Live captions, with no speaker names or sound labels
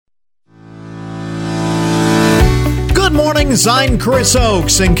mornings, I'm Chris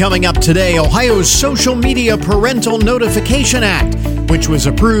Oakes, and coming up today, Ohio's Social Media Parental Notification Act, which was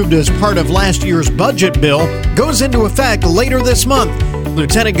approved as part of last year's budget bill, goes into effect later this month.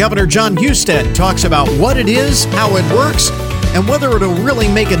 Lieutenant Governor Jon Husted talks about what it is, how it works, and whether it'll really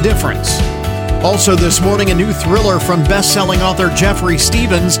make a difference. Also this morning, a new thriller from best-selling author Jeffrey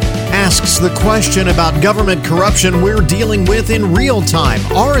Stevens asks the question about government corruption we're dealing with in real time.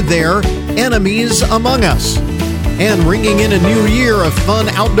 Are there enemies among us? And ringing in a new year of fun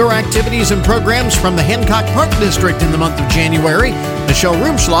outdoor activities and programs from the Hancock Park District in the month of January, Michelle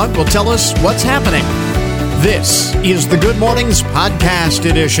Rumschlag will tell us what's happening. This is the Good Mornings Podcast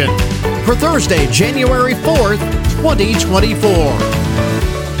Edition for Thursday, January 4th, 2024.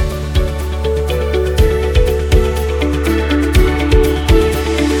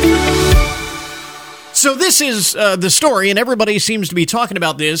 So this is the story, and everybody seems to be talking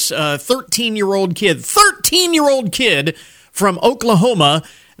about this. 13-year-old kid from Oklahoma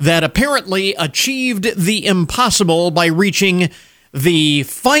that apparently achieved the impossible by reaching the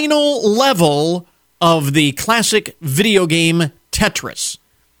final level of the classic video game Tetris.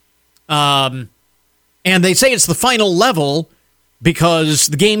 And they say it's the final level because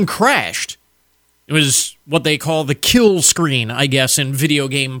the game crashed. It was what they call the kill screen, I guess, in video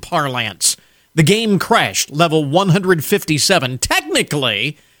game parlance. The game crashed, level 157.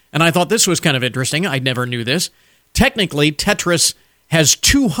 Technically, and I thought this was kind of interesting, I never knew this, technically Tetris has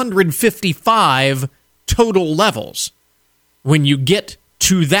 255 total levels. When you get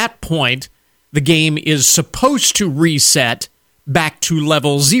to that point, the game is supposed to reset back to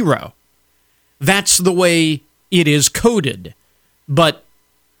level 0. That's the way it is coded. But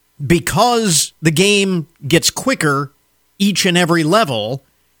because the game gets quicker each and every level,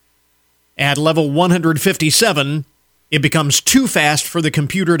 at level 157, it becomes too fast for the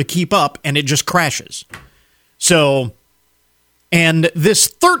computer to keep up, and it just crashes. So, and this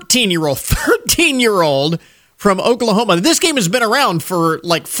 13-year-old from Oklahoma, this game has been around for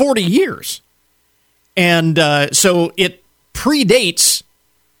like 40 years. And so it predates,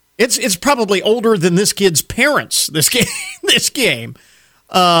 it's probably older than this kid's parents, this game.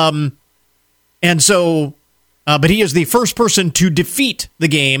 And so, but he is the first person to defeat the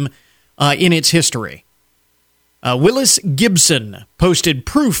game in its history. Willis Gibson posted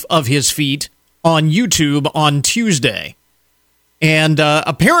proof of his feat on YouTube on Tuesday. And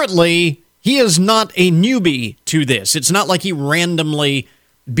apparently, he is not a newbie to this. It's not like he randomly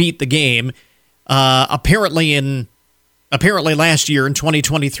beat the game. Apparently last year in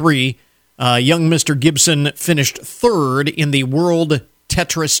 2023, young Mr. Gibson finished third in the World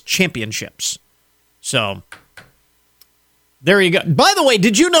Tetris Championships. So there you go. By the way,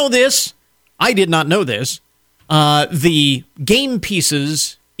 did you know this? I did not know this. The game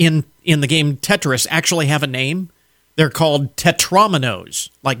pieces in the game Tetris actually have a name. They're called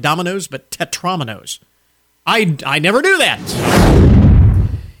tetrominoes, like dominoes, but tetrominoes. I never knew that.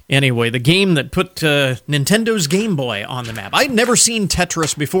 Anyway, the game that put Nintendo's Game Boy on the map. I'd never seen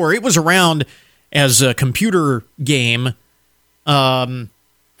Tetris before. It was around as a computer game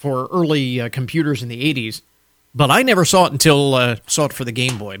for early computers in the 80s. But I never saw it until saw it for the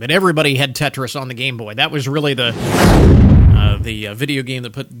Game Boy. But everybody had Tetris on the Game Boy. That was really the video game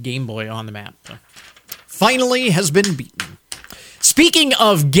that put Game Boy on the map. So, finally has been beaten. Speaking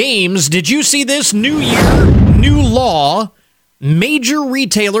of games, did you see this? New year, new law. Major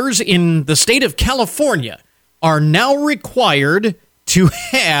retailers in the state of California are now required to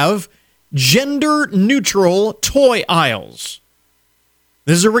have gender-neutral toy aisles.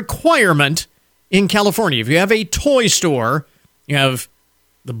 This is a requirement in California. If you have a toy store, you have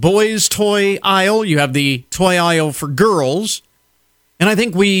the boys' toy aisle, you have the toy aisle for girls, and I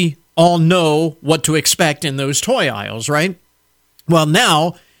think we all know what to expect in those toy aisles, right? Well,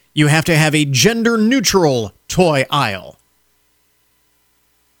 now you have to have a gender-neutral toy aisle.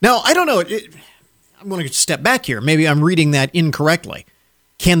 Now, I don't know. I'm going to step back here. Maybe I'm reading that incorrectly.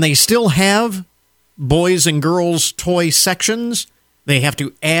 Can they still have boys and girls toy sections? They have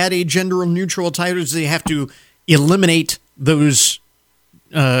to add a gender-neutral title. They have to eliminate those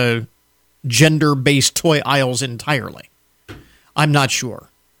gender-based toy aisles entirely. I'm not sure.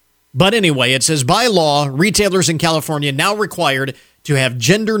 But anyway, it says, by law, retailers in California now required to have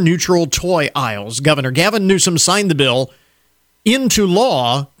gender-neutral toy aisles. Governor Gavin Newsom signed the bill into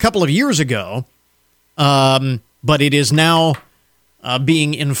law a couple of years ago, but it is now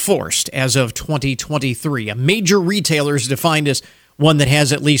being enforced as of 2023. A major retailer is defined as one that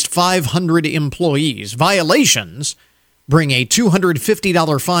has at least 500 employees. Violations bring a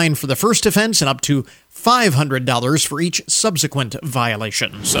 $250 fine for the first offense and up to $500 for each subsequent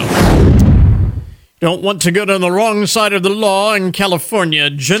violation. So Don't want to go to the wrong side of the law in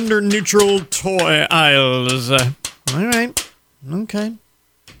California. Gender-neutral toy aisles. All right. Okay.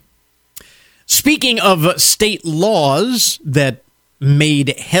 Speaking of state laws that made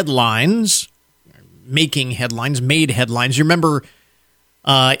headlines, made headlines. You remember,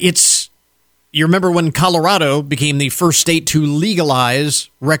 you remember when Colorado became the first state to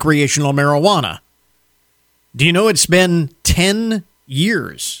legalize recreational marijuana? Do you know it's been 10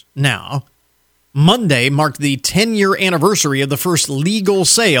 years now? Monday marked the 10-year anniversary of the first legal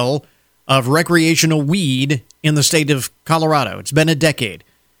sale of recreational weed in the state of Colorado. It's been a decade.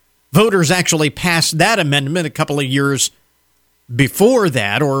 Voters actually passed that amendment a couple of years before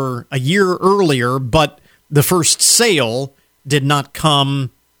that, or a year earlier, but the first sale did not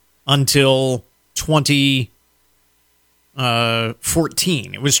come until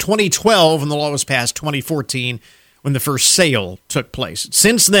 2014. It was 2012 when the law was passed, 2014 when the first sale took place.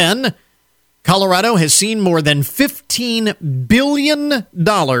 Since then, Colorado has seen more than $15 billion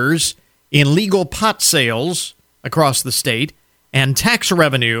in legal pot sales across the state, and tax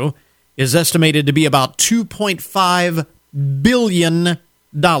revenue is estimated to be about $2.5 billion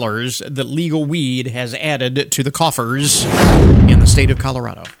that legal weed has added to the coffers in the state of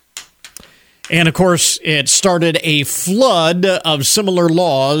Colorado. And, of course, it started a flood of similar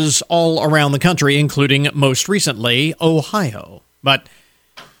laws all around the country, including, most recently, Ohio. But,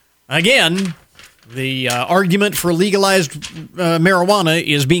 again, the argument for legalized marijuana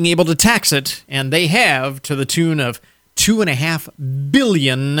is being able to tax it, and they have, to the tune of $2.5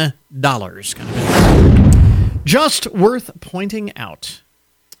 billion. Just worth pointing out.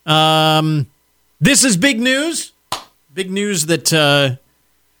 This is big news. Big news that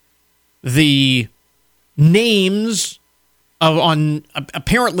the names on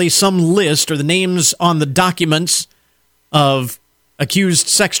apparently some list, or the names on the documents of accused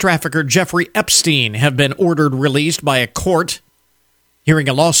sex trafficker Jeffrey Epstein, have been ordered released by a court hearing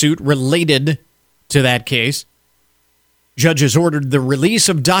a lawsuit related to that case. Judges ordered the release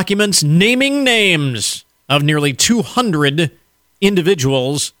of documents naming names of nearly 200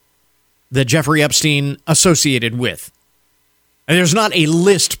 individuals that Jeffrey Epstein associated with. And there's not a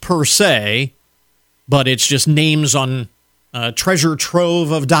list per se, but it's just names on a treasure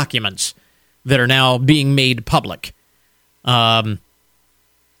trove of documents that are now being made public. And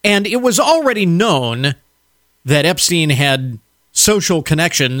it was already known that Epstein had social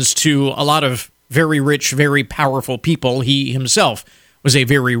connections to a lot of very rich, very powerful people. He himself was a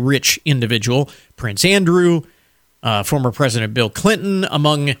very rich individual. Prince Andrew, former President Bill Clinton,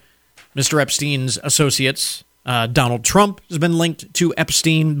 among Mr. Epstein's associates. Donald Trump has been linked to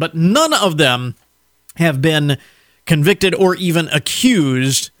Epstein, but none of them have been convicted or even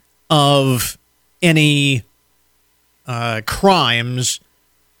accused of any crimes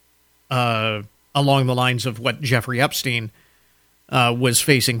along the lines of what Jeffrey Epstein was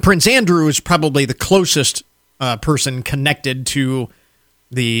facing. Prince Andrew is probably the closest person connected to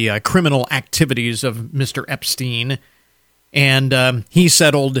the criminal activities of Mr. Epstein, and he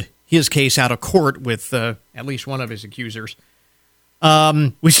settled his case out of court with at least one of his accusers.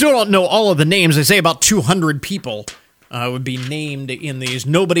 We still don't know all of the names. They say about 200 people would be named in these.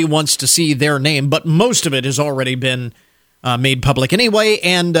 Nobody wants to see their name, but most of it has already been made public anyway,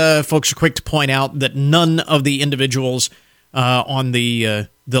 and folks are quick to point out that none of the individuals on the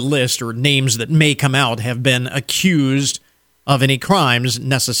list, or names that may come out, have been accused of any crimes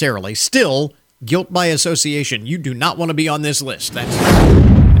necessarily. Still, guilt by association. You do not want to be on this list. That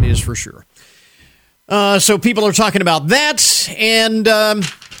is for sure. So people are talking about that, and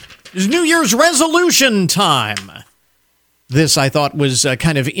it's New Year's resolution time. This, I thought, was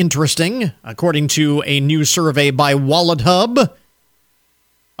kind of interesting. According to a new survey by WalletHub,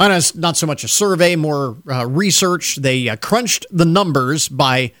 not so much a survey, more research, they crunched the numbers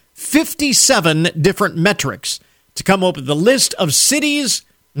by 57 different metrics to come up with the list of cities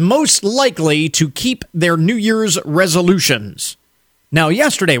most likely to keep their New Year's resolutions. Now,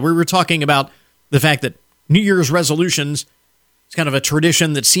 yesterday we were talking about the fact that New Year's resolutions is kind of a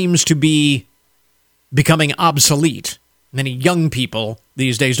tradition that seems to be becoming obsolete. Many young people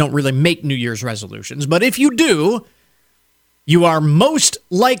these days don't really make New Year's resolutions, but if you do, you are most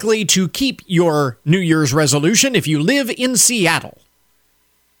likely to keep your New Year's resolution if you live in Seattle.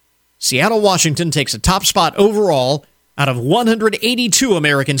 Seattle, Washington takes a top spot overall out of 182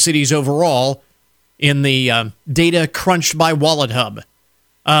 American cities overall in the data crunched by WalletHub.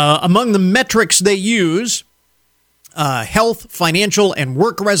 Among the metrics they use, health, financial, and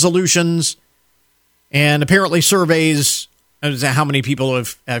work resolutions, and apparently surveys as to how many people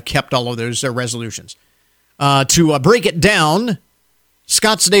have kept all of those resolutions. To break it down,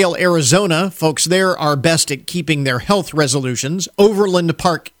 Scottsdale, Arizona, folks there are best at keeping their health resolutions. Overland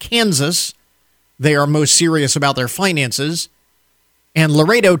Park, Kansas, they are most serious about their finances. And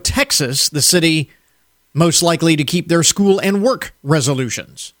Laredo, Texas, the city most likely to keep their school and work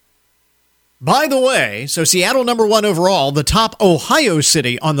resolutions. By the way, so Seattle number 1 overall, the top Ohio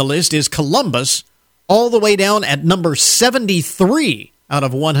city on the list is Columbus, all the way down at number 73 out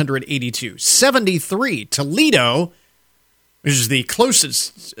of 182. 73. Toledo, which is the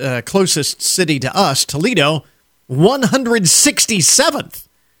closest city to us, Toledo, 167th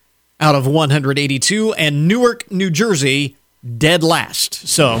out of 182, and Newark, New Jersey, dead last.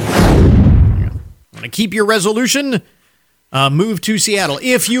 So, want to keep your resolution? Move to Seattle.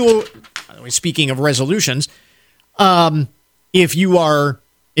 If you, speaking of resolutions, if you are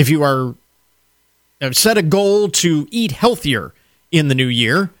set a goal to eat healthier in the new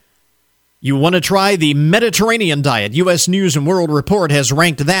year, you want to try the Mediterranean diet. U.S. News & World Report has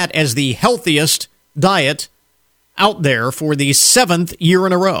ranked that as the healthiest diet out there for the 7th year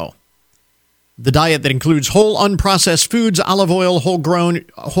in a row. The diet that includes whole unprocessed foods, olive oil, whole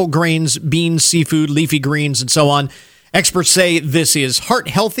grains, beans, seafood, leafy greens, and so on. Experts say this is heart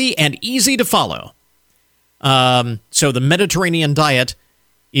healthy and easy to follow. So the Mediterranean diet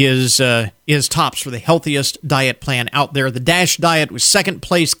is tops for the healthiest diet plan out there. The DASH diet was second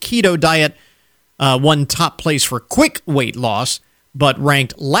place. Keto diet won top place for quick weight loss, but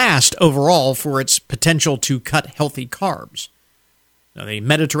ranked last overall for its potential to cut healthy carbs. Now, the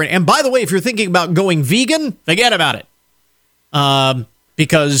Mediterranean, and by the way, if you're thinking about going vegan, forget about it.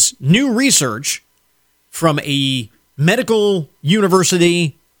 Because new research from a medical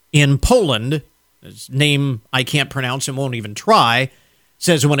university in Poland, his name I can't pronounce and won't even try,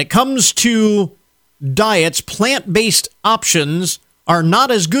 says when it comes to diets, plant-based options are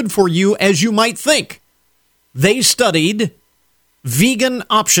not as good for you as you might think. They studied vegan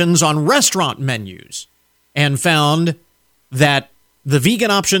options on restaurant menus and found that the vegan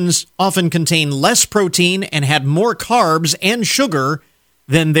options often contain less protein and had more carbs and sugar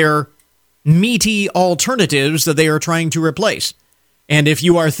than their meaty alternatives that they are trying to replace. And if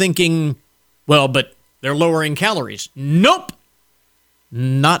you are thinking, well, but they're lowering calories. Nope.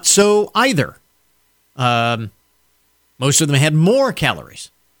 Not so either. Most of them had more calories,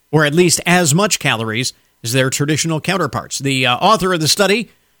 or at least as much calories as their traditional counterparts. The author of the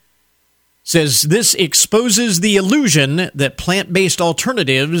study says this exposes the illusion that plant-based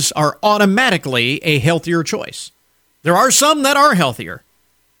alternatives are automatically a healthier choice. There are some that are healthier,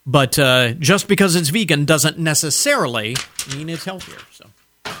 but just because it's vegan doesn't necessarily mean it's healthier. So,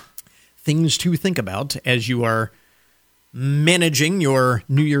 things to think about as you are managing your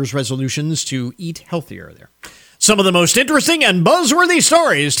New Year's resolutions to eat healthier there. Some of the most interesting and buzzworthy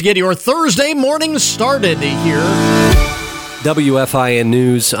stories to get your Thursday morning started here. WFIN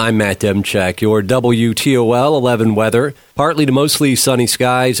News, I'm Matt Demchek. Your WTOL 11 weather. Partly to mostly sunny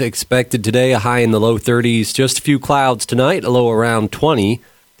skies expected today, a high in the low 30s. Just a few clouds tonight, a low around 20.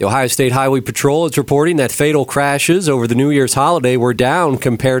 The Ohio State Highway Patrol is reporting that fatal crashes over the New Year's holiday were down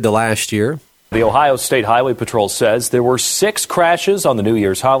compared to last year. The Ohio State Highway Patrol says there were 6 crashes on the New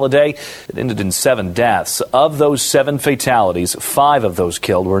Year's holiday. It ended in 7 deaths. Of those 7 fatalities, 5 of those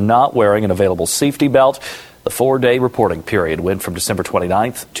killed were not wearing an available safety belt. The 4-day reporting period went from December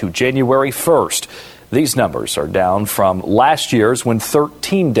 29th to January 1st. These numbers are down from last year's when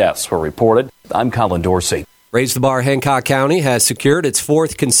 13 deaths were reported. I'm Colin Dorsey. Raise the Bar Hancock County has secured its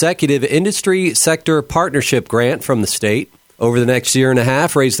 4th consecutive industry sector partnership grant from the state. Over the next year and a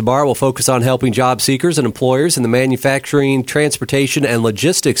half, Raise the Bar will focus on helping job seekers and employers in the manufacturing, transportation, and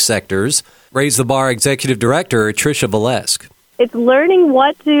logistics sectors. Raise the Bar Executive Director Tricia Valesk. It's learning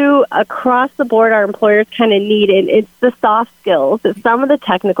what do across the board our employers kind of need. And it's the soft skills, it's some of the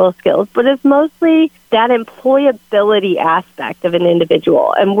technical skills, but it's mostly that employability aspect of an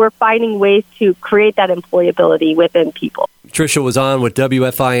individual. And we're finding ways to create that employability within people. Tricia was on with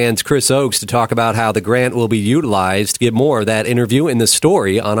WFIN's Chris Oakes to talk about how the grant will be utilized. Get more of that interview in the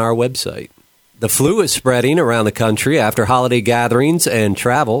story on our website. The flu is spreading around the country after holiday gatherings and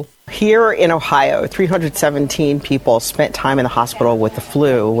travel. Here in Ohio, 317 people spent time in the hospital with the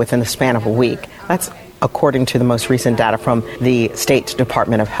flu within the span of a week. That's according to the most recent data from the State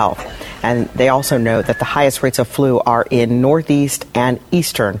Department of Health. And they also note that the highest rates of flu are in northeast and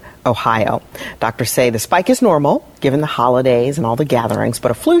eastern Ohio. Doctors say the spike is normal, given the holidays and all the gatherings,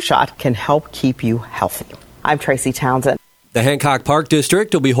 but a flu shot can help keep you healthy. I'm Tracy Townsend. The Hancock Park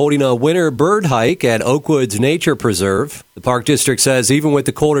District will be holding a winter bird hike at Oakwoods Nature Preserve. The Park District says even with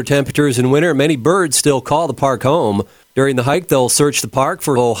the colder temperatures in winter, many birds still call the park home. During the hike, they'll search the park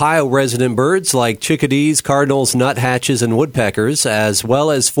for Ohio resident birds like chickadees, cardinals, nuthatches, and woodpeckers, as well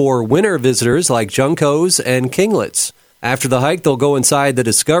as for winter visitors like juncos and kinglets. After the hike, they'll go inside the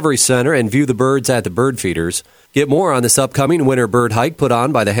Discovery Center and view the birds at the bird feeders. Get more on this upcoming winter bird hike put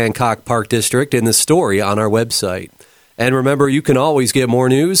on by the Hancock Park District in the story on our website. And remember, you can always get more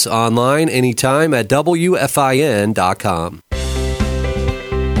news online anytime at WFIN.com.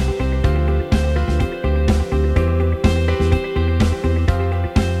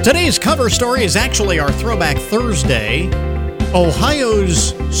 Today's cover story is actually our Throwback Thursday.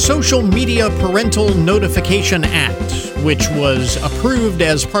 Ohio's Social Media Parental Notification Act, which was approved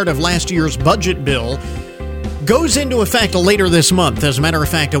as part of last year's budget bill, goes into effect later this month. As a matter of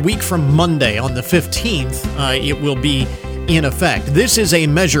fact, a week from Monday on the 15th, it will be in effect. This is a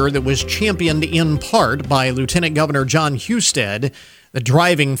measure that was championed in part by Lieutenant Governor John Husted, the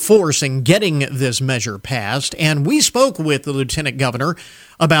driving force in getting this measure passed. And we spoke with the Lieutenant Governor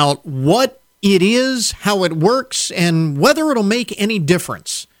about what it is, how it works, and whether it'll make any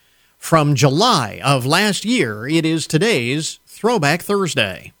difference. From July of last year, it is today's Throwback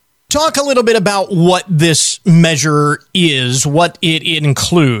Thursday. Talk a little bit about what this measure is, what it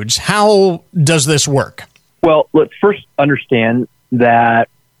includes. How does this work? Well, let's first understand that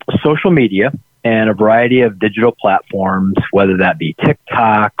social media and a variety of digital platforms, whether that be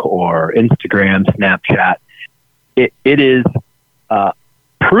TikTok or Instagram, Snapchat, it is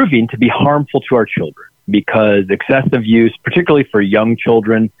proving to be harmful to our children because excessive use, particularly for young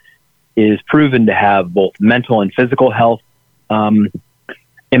children, is proven to have both mental and physical health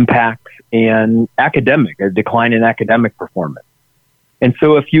impacts and a decline in academic performance. And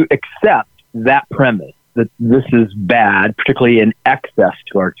so if you accept that premise, that this is bad, particularly in excess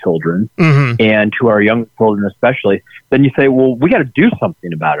to our children and to our young children especially, then you say, well, we got to do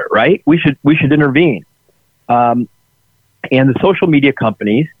something about it, right? We should intervene. And the social media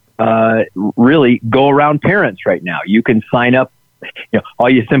companies really go around parents right now. You can sign up. All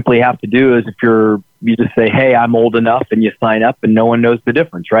you simply have to do is you just say, hey, I'm old enough, and you sign up, and no one knows the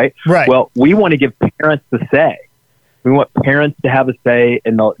difference, right? Right. Well, we want to give parents the say. We want parents to have a say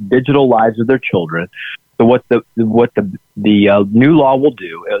in the digital lives of their children. So what the new law will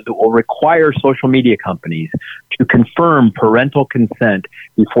do is it will require social media companies to confirm parental consent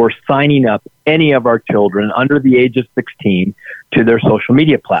before signing up any of our children under the age of 16 to their social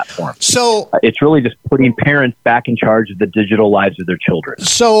media platform. So it's really just putting parents back in charge of the digital lives of their children.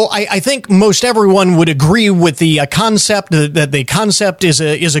 So I think most everyone would agree with the concept, that the concept is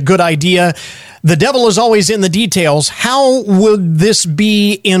a good idea. The devil is always in the details. How would this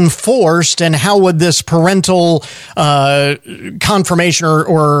be enforced, and how would this parental confirmation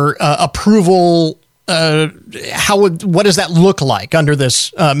or approval, what does that look like under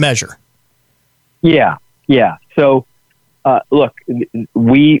this measure? Yeah. So, look,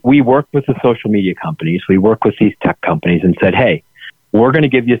 we work with the social media companies. We work with these tech companies and said, hey, we're going to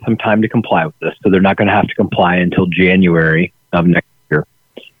give you some time to comply with this. So they're not going to have to comply until January of next year.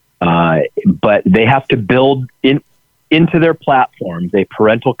 But they have to build into their platforms a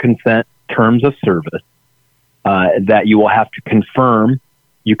parental consent terms of service that you will have to confirm.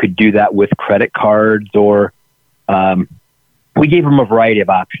 You could do that with credit cards, or we gave them a variety of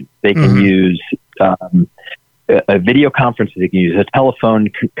options. They can use a video conference. They can use a telephone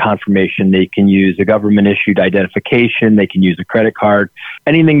confirmation. They can use a government-issued identification. They can use a credit card.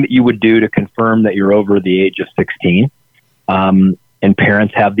 Anything that you would do to confirm that you're over the age of 16. And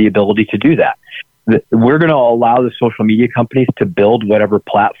parents have the ability to do that. We're going to allow the social media companies to build whatever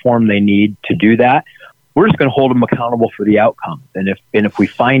platform they need to do that. We're just going to hold them accountable for the outcomes. And if we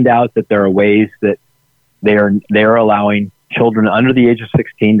find out that there are ways that they are allowing children under the age of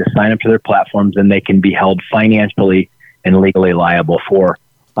 16 to sign up to their platforms, then they can be held financially and legally liable for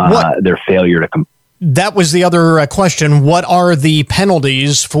their failure to comply. That was the other question. What are the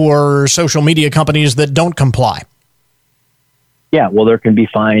penalties for social media companies that don't comply? Yeah, well, there can be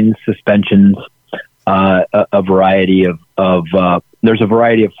fines, suspensions, a variety of there's a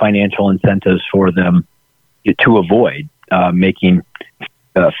variety of financial incentives for them to avoid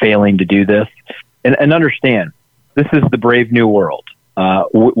failing to do this. And understand, this is the brave new world.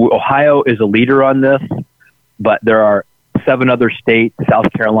 Ohio is a leader on this, but there are 7 other states,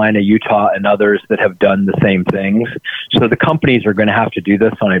 South Carolina, Utah, and others that have done the same things. So the companies are going to have to do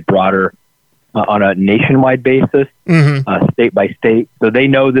this on a broader, on a nationwide basis, state by state. So they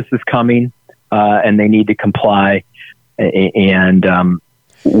know this is coming, and they need to comply. And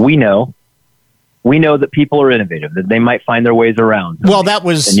we know that people are innovative, that they might find their ways around. Well, that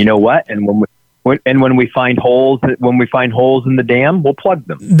was... And you know what? And When we find holes in the dam, we'll plug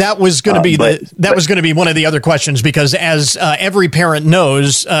them. That was going to be was going to be one of the other questions, because as every parent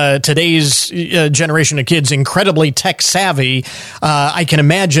knows, today's generation of kids incredibly tech savvy. I can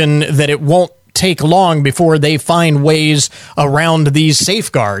imagine that it won't take long before they find ways around these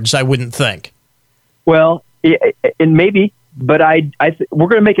safeguards. I wouldn't think. Well, and maybe, but we're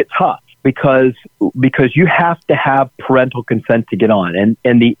going to make it tough. Because you have to have parental consent to get on,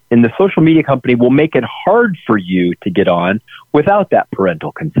 and the social media company will make it hard for you to get on without that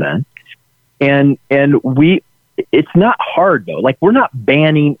parental consent. And it's not hard though. Like, we're not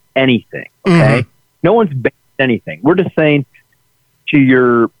banning anything. Okay, no one's banning anything. We're just saying to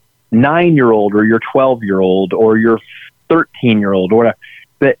your 9-year-old or your 12-year-old or your 13-year-old or whatever,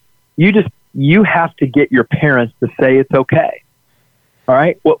 that you have to get your parents to say it's okay. All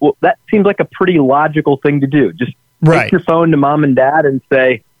right. Well, that seems like a pretty logical thing to do. Just take your phone to mom and dad and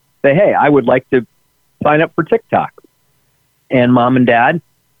say, hey, I would like to sign up for TikTok. And mom and dad,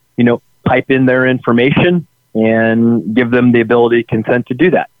 type in their information and give them the ability to consent to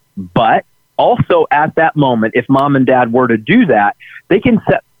do that. But also at that moment, if mom and dad were to do that, they can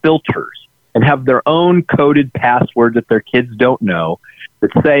set filters and have their own coded password that their kids don't know that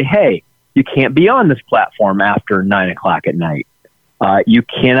say, hey, you can't be on this platform after 9:00 at night. You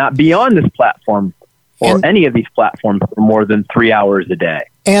cannot be on this platform or any of these platforms for more than 3 hours a day.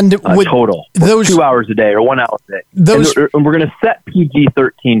 And total, 2 hours a day or 1 hour a day. And we're going to set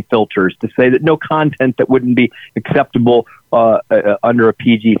PG-13 filters to say that no content that wouldn't be acceptable under a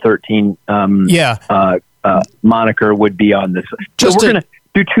PG-13 moniker would be on this. So we're going to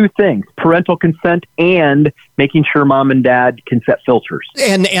do two things: parental consent and making sure mom and dad can set filters.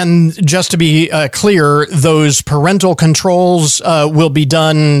 And just to be clear, those parental controls will be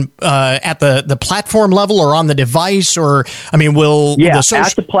done at the platform level or on the device, or at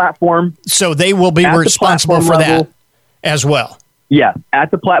the platform. So they will be responsible for that as well. Yeah,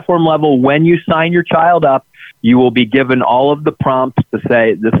 at the platform level, when you sign your child up, you will be given all of the prompts to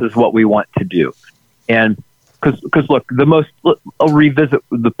say, this is what we want to do. And because look, I'll revisit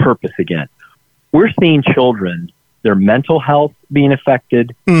the purpose again. We're seeing children, their mental health being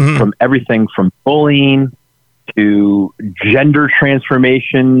affected from everything from bullying to gender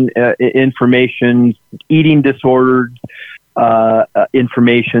transformation information, eating disorders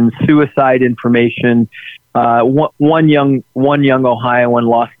information, suicide information. One young Ohioan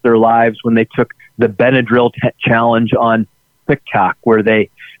lost their lives when they took the Benadryl challenge on TikTok, where they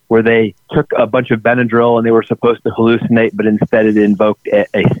took a bunch of Benadryl and they were supposed to hallucinate, but instead it invoked a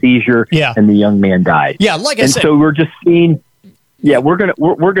seizure, and the young man died. Yeah, like I said. So we're just seeing. Yeah, we're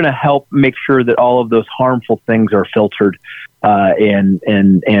gonna help make sure that all of those harmful things are filtered, and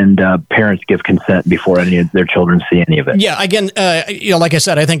parents give consent before any of their children see any of it. Yeah, again, like I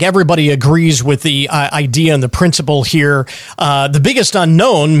said, I think everybody agrees with the idea and the principle here. The biggest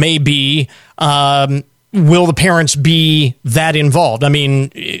unknown may be. Will the parents be that involved? I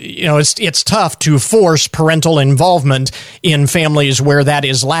mean, it's tough to force parental involvement in families where that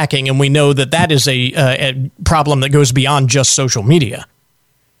is lacking, and we know that is a problem that goes beyond just social media.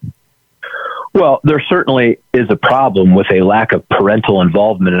 Well, there certainly is a problem with a lack of parental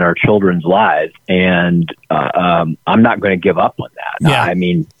involvement in our children's lives, and I'm not going to give up on that. Yeah. I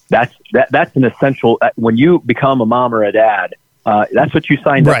mean, that's an essential. When you become a mom or a dad, that's what you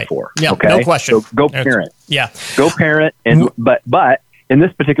signed up for. Yeah, okay? No question. So go parent. Yeah. Go parent. But in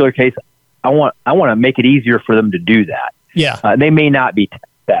this particular case, I want to make it easier for them to do that. Yeah. They may not be tech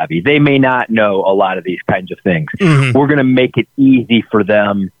savvy. They may not know a lot of these kinds of things. Mm-hmm. We're going to make it easy for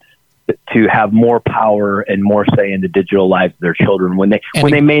them to have more power and more say in the digital lives of their children when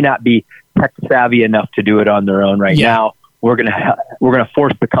they may not be tech savvy enough to do it on their own right now. We're going to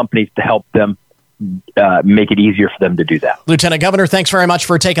force the companies to help them make it easier for them to do that. Lieutenant Governor, thanks very much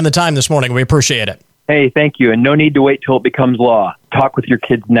for taking the time this morning. We appreciate it. Hey, thank you. And no need to wait till it becomes law. Talk with your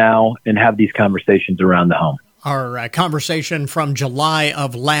kids now and have these conversations around the home. Our conversation from July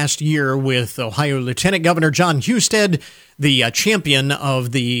of last year with Ohio Lieutenant Governor Jon Husted, the champion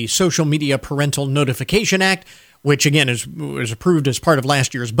of the Social Media Parental Notification Act, which, again, was approved as part of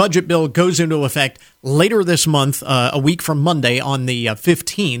last year's budget bill, goes into effect later this month, a week from Monday on the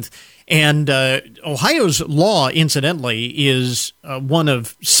 15th. And Ohio's law, incidentally, is one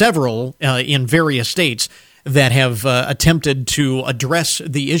of several in various states that have attempted to address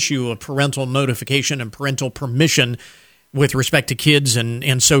the issue of parental notification and parental permission with respect to kids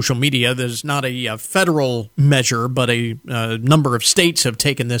and social media. There's not a federal measure, but a number of states have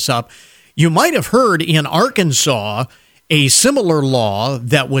taken this up. You might have heard in Arkansas a similar law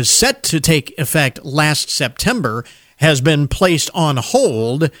that was set to take effect last September has been placed on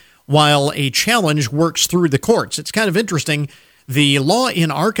hold while a challenge works through the courts. It's kind of interesting. The law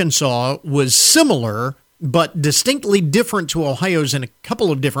in Arkansas was similar, but distinctly different to Ohio's in a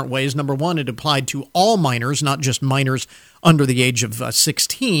couple of different ways. Number one, it applied to all minors, not just minors under the age of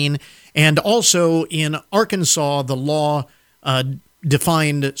 16. And also in Arkansas, the law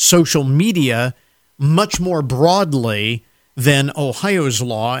defined social media much more broadly than Ohio's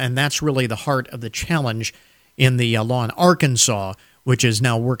law, and that's really the heart of the challenge in the law in Arkansas, which is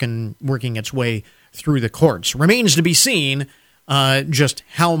now working its way through the courts. Remains to be seen just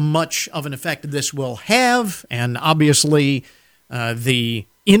how much of an effect this will have, and obviously the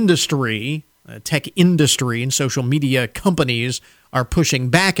industry, tech industry and social media companies are pushing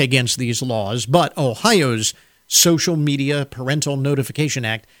back against these laws, but Ohio's Social Media Parental Notification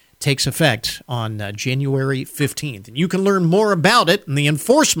Act takes effect on January 15th. And you can learn more about it and the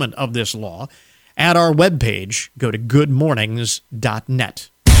enforcement of this law at our webpage. Go to goodmornings.net.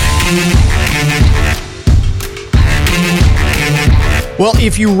 Well,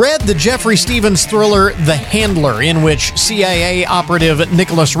 if you read the Jeffrey Stevens thriller The Handler, in which CIA operative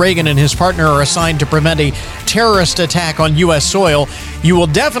Nicholas Reagan and his partner are assigned to prevent a terrorist attack on U.S. soil, you will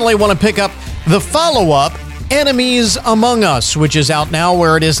definitely want to pick up the follow-up, Enemies Among Us, which is out now,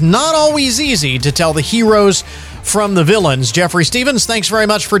 where it is not always easy to tell the heroes from the villains. Jeffrey Stevens, thanks very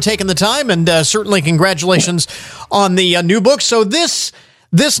much for taking the time, and certainly congratulations on the new book. So this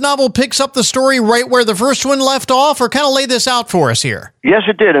novel picks up the story right where the first one left off, or kind of lay this out for us here? Yes,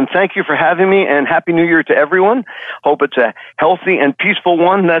 it did, and thank you for having me, and Happy New Year to everyone. Hope it's a healthy and peaceful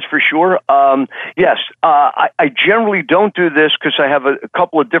one, that's for sure. I generally don't do this because I have a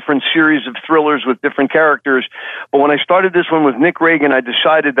couple of different series of thrillers with different characters, but when I started this one with Nick Reagan, I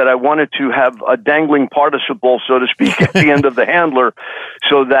decided that I wanted to have a dangling participle, so to speak, at the end of The Handler,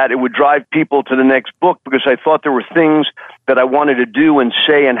 so that it would drive people to the next book, because I thought there were things that I wanted to do and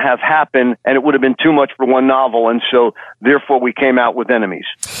say and have happen, and it would have been too much for one novel, and so therefore we came out with Enemies.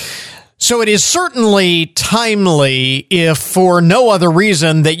 So it is certainly timely, if for no other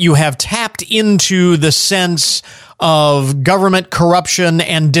reason, that you have tapped into the sense of government corruption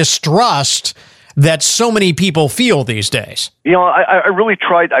and distrust that so many people feel these days. You know, I really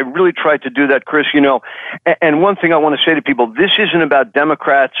tried to do that, Chris, you know, and one thing I want to say to people, this isn't about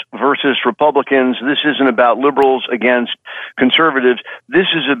Democrats versus Republicans. This isn't about liberals against conservatives. This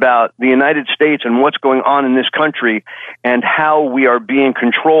is about the United States and what's going on in this country and how we are being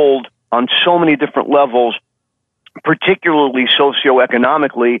controlled on so many different levels, particularly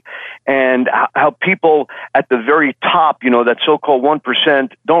socioeconomically, and how people at the very top, you know, that so-called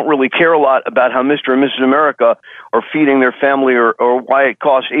 1%, don't really care a lot about how Mr. and Mrs. America are feeding their family, or why it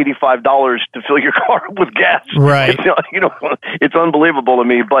costs $85 to fill your car up with gas. Right. It's unbelievable to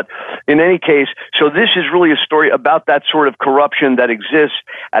me. But in any case, so this is really a story about that sort of corruption that exists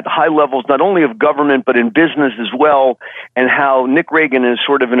at high levels, not only of government, but in business as well, and how Nick Reagan is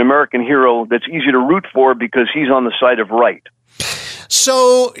sort of an American hero that's easy to root for because he's on the side of right.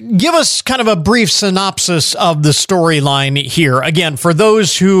 So give us kind of a brief synopsis of the storyline here. Again, for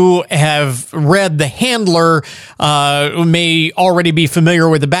those who have read The Handler, may already be familiar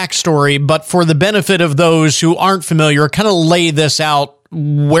with the backstory, but for the benefit of those who aren't familiar, kind of lay this out,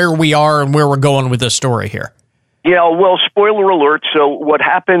 where we are and where we're going with this story here. Yeah, well, spoiler alert. So what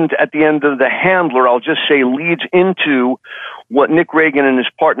happened at the end of The Handler, I'll just say, leads into what Nick Reagan and his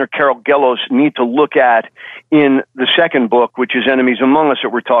partner Carol Gellos need to look at in the second book, which is Enemies Among Us, that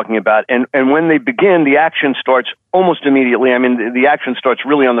we're talking about. And when they begin, the action starts almost immediately. I mean, the action starts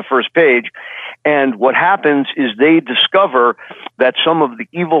really on the first page. And what happens is they discover that some of the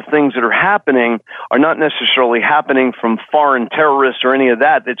evil things that are happening are not necessarily happening from foreign terrorists or any of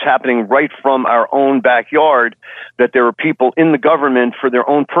that. It's happening right from our own backyard, that there are people in the government for their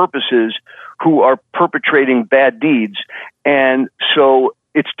own purposes who are perpetrating bad deeds. And so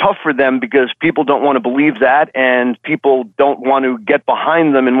it's tough for them because people don't want to believe that, and people don't want to get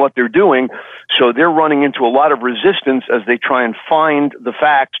behind them in what they're doing. So they're running into a lot of resistance as they try and find the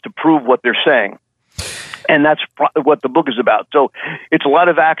facts to prove what they're saying. And that's what the book is about. So it's a lot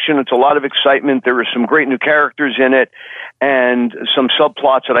of action. It's a lot of excitement. There are some great new characters in it, and some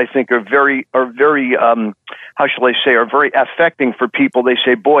subplots that I think are very, how shall I say, are very affecting for people. They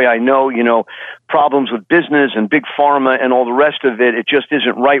say, boy, I know, problems with business and big pharma and all the rest of it. It just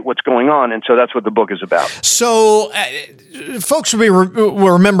isn't right what's going on. And so that's what the book is about. So folks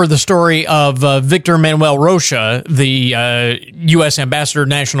will remember the story of Victor Manuel Rocha, the U.S. ambassador,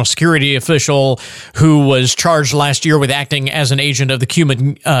 national security official, who was was charged last year with acting as an agent of the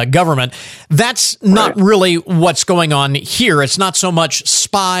Cuban government. That's not really what's going on here. It's not so much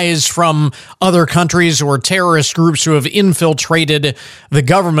spies from other countries or terrorist groups who have infiltrated the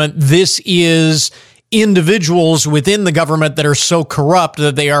government. This is individuals within the government that are so corrupt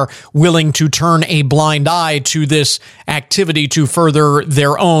that they are willing to turn a blind eye to this activity to further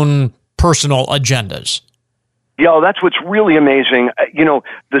their own personal agendas. Yeah, that's what's really amazing.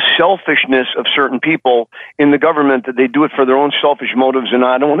 The selfishness of certain people in the government, that they do it for their own selfish motives. And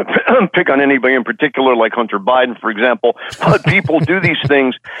I don't want to pick on anybody in particular, like Hunter Biden, for example, but people do these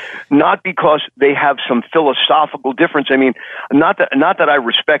things not because they have some philosophical difference. I mean, not that I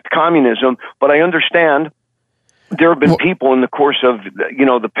respect communism, but I understand there have been people in the course of,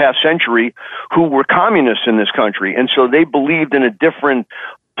 the past century who were communists in this country. And so they believed in a different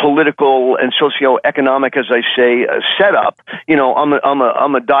political and socioeconomic, as I say, setup.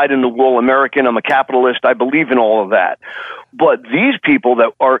 I'm a dyed-in-the-wool American. I'm a capitalist. I believe in all of that. But these people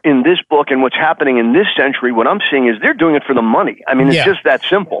that are in this book and what's happening in this century, what I'm seeing is they're doing it for the money. I mean, it's just that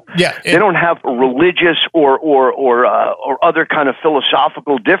simple. Yeah, they don't have a religious or other kind of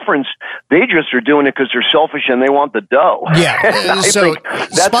philosophical difference. They just are doing it because they're selfish and they want the dough. Yeah, I think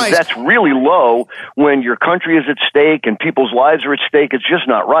that's really low when your country is at stake and people's lives are at stake. It's just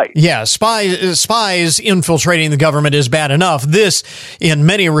not right. Yeah, spies infiltrating the government is bad enough. This, in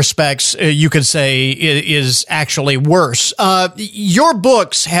many respects, you could say, is actually worse. Your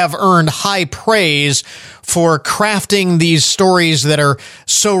books have earned high praise for crafting these stories that are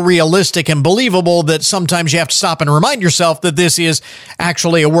so realistic and believable that sometimes you have to stop and remind yourself that this is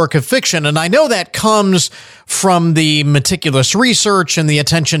actually a work of fiction. And I know that comes from the meticulous research and the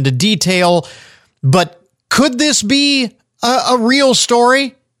attention to detail, but could this be a real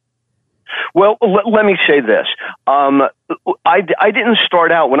story? Well, let me say this. I didn't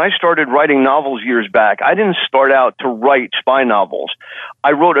start out, when I started writing novels years back, I didn't start out to write spy novels.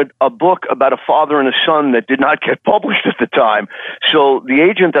 I wrote a book about a father and a son that did not get published at the time. So the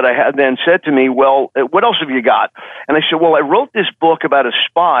agent that I had then said to me, well, what else have you got? And I said, well, I wrote this book about a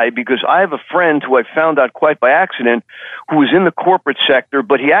spy because I have a friend who I found out quite by accident who was in the corporate sector,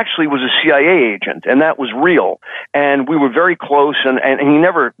 but he actually was a CIA agent, and that was real. And we were very close, and he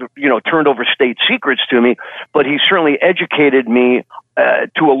never, turned over state secrets to me, but he certainly educated me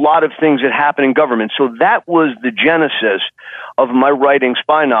to a lot of things that happen in government. So that was the genesis of my writing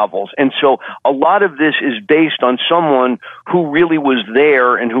spy novels. And so a lot of this is based on someone who really was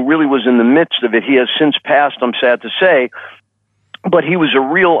there and who really was in the midst of it. He has since passed, I'm sad to say. But he was he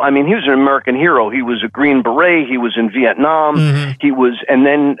was an American hero. He was a Green Beret. He was in Vietnam. Mm-hmm. And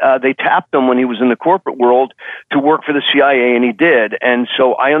then they tapped him when he was in the corporate world to work for the CIA, and he did. And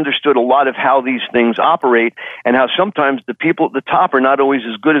so I understood a lot of how these things operate and how sometimes the people at the top are not always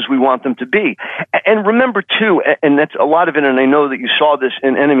as good as we want them to be. And remember, too, and that's a lot of it, and I know that you saw this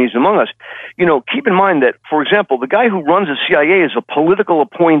in Enemies Among Us, keep in mind that, for example, the guy who runs the CIA is a political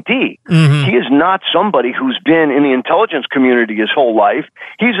appointee. Mm-hmm. He is not somebody who's been in the intelligence community his whole life.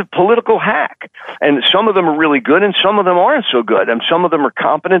 He's a political hack. And some of them are really good and some of them aren't so good. And some of them are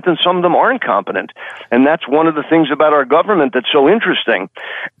competent and some of them aren't competent. And that's one of the things about our government that's so interesting.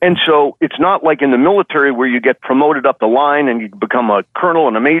 And so it's not like in the military where you get promoted up the line and you become a colonel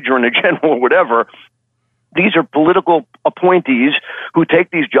and a major and a general or whatever. These are political appointees who take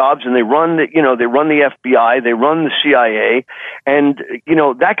these jobs and they run the FBI, they run the CIA, and,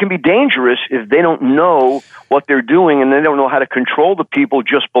 that can be dangerous if they don't know what they're doing and they don't know how to control the people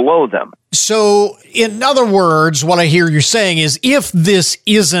just below them. So, in other words, what I hear you saying is if this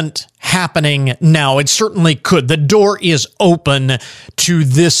isn't happening now, it certainly could. The door is open to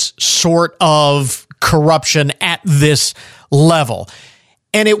this sort of corruption at this level.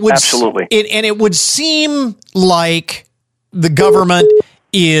 And it would absolutely, it would seem like the government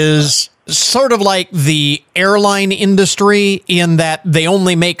is sort of like the airline industry in that they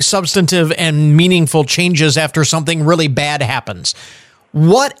only make substantive and meaningful changes after something really bad happens.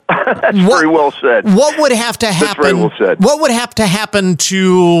 That's very well said. What would have to happen? That's very well said. What would have to happen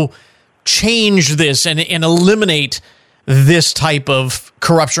to change this and eliminate this type of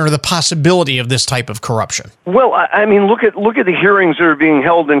corruption or the possibility of this type of corruption? Well, I mean, look at the hearings that are being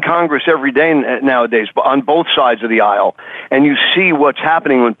held in Congress every day nowadays on both sides of the aisle, and you see what's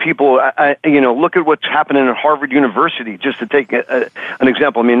happening when people, look at what's happening at Harvard University, just to take an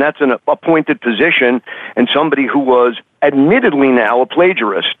example. I mean, that's an appointed position and somebody who was admittedly now a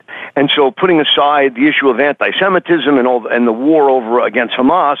plagiarist. And so putting aside the issue of anti-Semitism and the war over against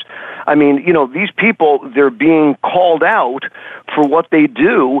Hamas, I mean, these people, they're being called out for what they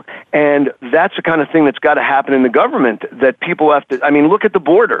do, and that's the kind of thing that's got to happen in the government, that people have to, I mean, look at the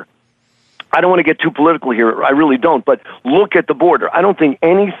border. I don't want to get too political here. I really don't. But look at the border. I don't think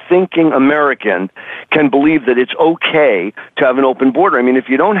any thinking American can believe that it's okay to have an open border. I mean, if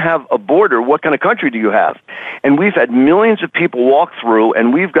you don't have a border, what kind of country do you have? And we've had millions of people walk through,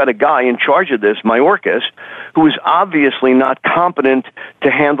 and we've got a guy in charge of this, Mayorkas, who is obviously not competent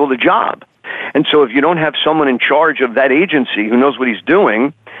to handle the job. And so if you don't have someone in charge of that agency who knows what he's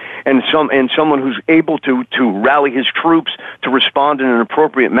doing, and someone who's able to rally his troops to respond in an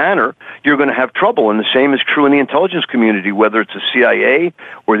appropriate manner, you're going to have trouble. And the same is true in the intelligence community, whether it's the CIA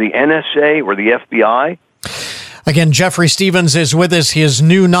or the NSA or the FBI. Again, Jeffrey Stevens is with us. His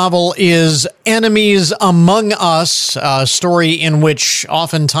new novel is Enemies Among Us, a story in which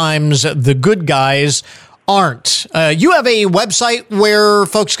oftentimes the good guys aren't. You have a website where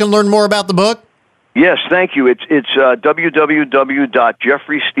folks can learn more about the book? Yes, thank you. It's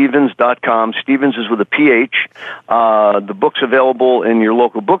www.jeffreystevens.com. Stevens is with a PH. The book's available in your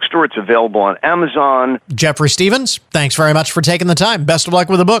local bookstore. It's available on Amazon. Jeffrey Stevens, thanks very much for taking the time. Best of luck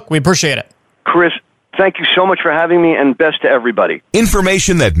with the book. We appreciate it. Chris, thank you so much for having me, and best to everybody.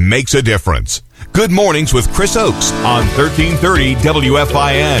 Information that makes a difference. Good Mornings with Chris Oakes on 1330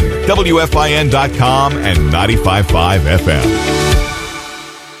 WFIN, WFIN.com, and 95.5 FM.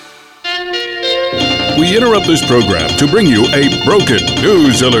 We interrupt this program to bring you a broken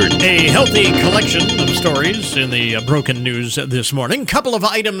news alert. A healthy collection of stories in the broken news this morning. Couple of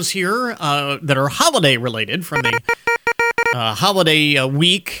items here that are holiday related from the holiday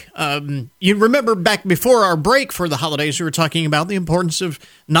week. You remember back before our break for the holidays, we were talking about the importance of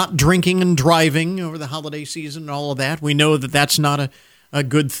not drinking and driving over the holiday season and all of that. We know that that's not a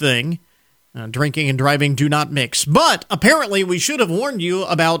good thing. Drinking and driving do not mix. But apparently we should have warned you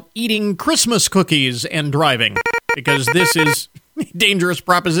about eating Christmas cookies and driving, because this is a dangerous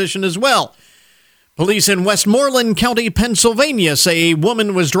proposition as well. Police in Westmoreland County, Pennsylvania say a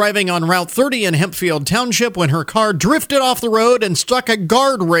woman was driving on Route 30 in Hempfield Township when her car drifted off the road and struck a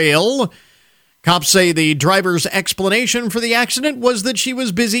guardrail. Cops say the driver's explanation for the accident was that she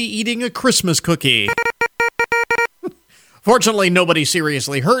was busy eating a Christmas cookie. Fortunately, nobody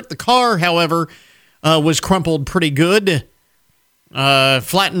seriously hurt. The car, however, was crumpled pretty good.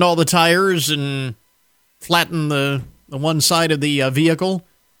 Flattened all the tires and flattened the one side of the vehicle.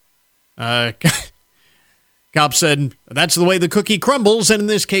 Cops said that's the way the cookie crumbles, and in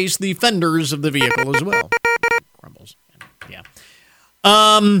this case, the fenders of the vehicle as well. Crumbles. Yeah.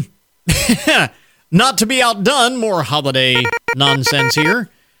 Not to be outdone, more holiday nonsense here.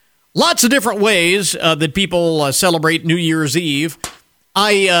 Lots of different ways that people celebrate New Year's Eve.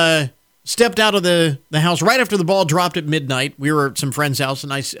 I stepped out of the house right after the ball dropped at midnight. We were at some friend's house,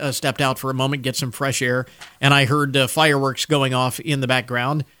 and I stepped out for a moment, get some fresh air, and I heard fireworks going off in the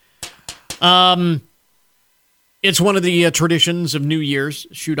background. It's one of the traditions of New Year's,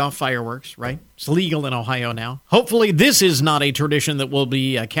 shoot off fireworks, right? It's legal in Ohio now. Hopefully this is not a tradition that will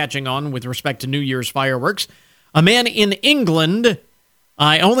be catching on with respect to New Year's fireworks. A man in England,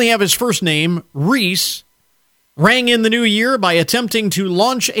 I only have his first name, Reese, rang in the new year by attempting to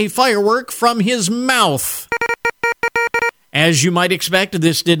launch a firework from his mouth. As you might expect,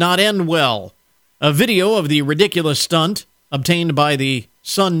 this did not end well. A video of the ridiculous stunt, obtained by the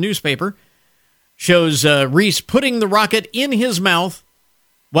Sun newspaper, shows Reese putting the rocket in his mouth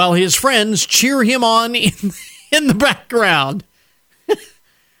while his friends cheer him on in the background.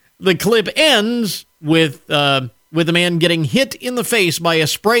 The clip ends with the man getting hit in the face by a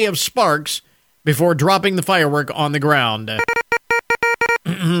spray of sparks before dropping the firework on the ground.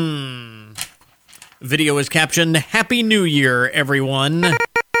 The video is captioned, "Happy New Year, everyone." Yeah,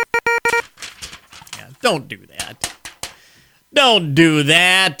 don't do that. Don't do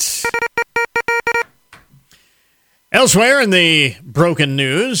that. Elsewhere in the broken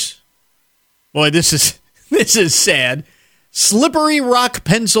news, boy, this is sad. Slippery Rock,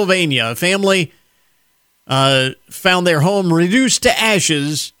 Pennsylvania. A family found their home reduced to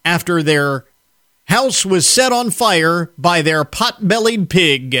ashes after their house was set on fire by their pot-bellied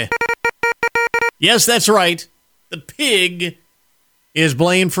pig. Yes, that's right. The pig is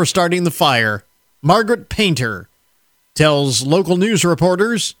blamed for starting the fire. Margaret Painter tells local news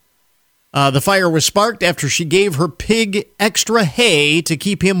reporters the fire was sparked after she gave her pig extra hay to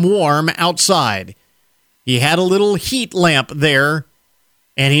keep him warm outside. He had a little heat lamp there,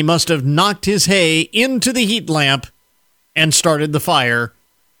 and he must have knocked his hay into the heat lamp and started the fire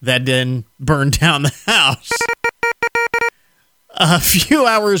that then burned down the house. A few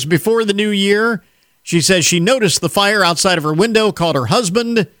hours before the new year, she says she noticed the fire outside of her window, called her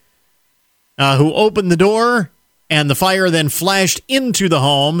husband, who opened the door, and the fire then flashed into the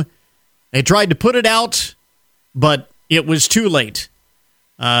home. They tried to put it out, but it was too late.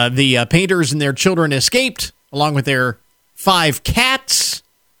 The painters and their children escaped, along with their 5 cats.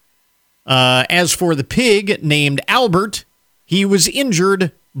 As for the pig named Albert, he was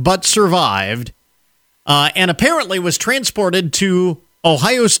injured but survived, and apparently was transported to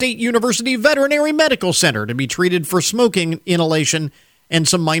Ohio State University Veterinary Medical Center to be treated for smoking inhalation and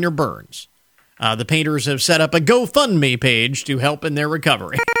some minor burns. The painters have set up a GoFundMe page to help in their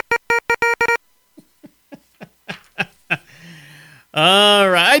recovery. All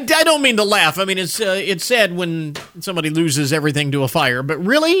right. I don't mean to laugh. I mean, it's sad when somebody loses everything to a fire, but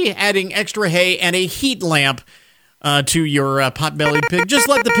really adding extra hay and a heat lamp to your pot-bellied pig. Just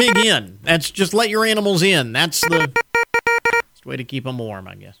let the pig in. Just let your animals in. That's the way to keep them warm,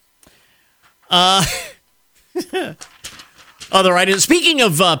 I guess. Other items. Speaking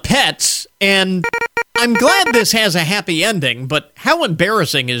of pets, and I'm glad this has a happy ending, but how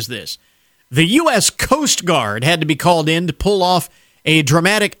embarrassing is this? The U.S. Coast Guard had to be called in to pull off a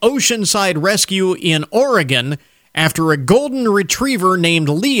dramatic oceanside rescue in Oregon after a golden retriever named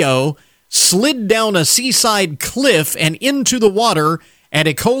Leo slid down a seaside cliff and into the water at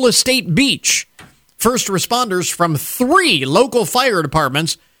Ecola State Beach. First responders from 3 local fire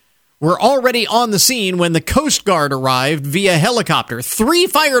departments were already on the scene when the Coast Guard arrived via helicopter. 3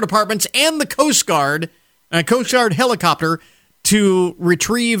 fire departments and the Coast Guard helicopter to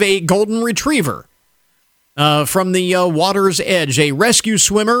retrieve a golden retriever from the water's edge. A rescue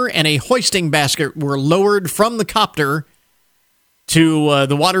swimmer and a hoisting basket were lowered from the copter to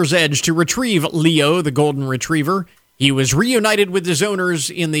the water's edge to retrieve Leo, the golden retriever. He was reunited with his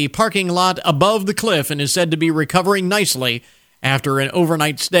owners in the parking lot above the cliff and is said to be recovering nicely after an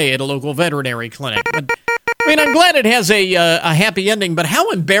overnight stay at a local veterinary clinic. But, I mean, I'm glad it has a happy ending, but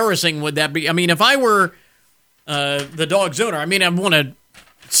how embarrassing would that be? I mean, if I were the dog's owner, I mean, I want to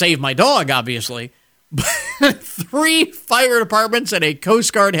save my dog, obviously, but 3 fire departments and a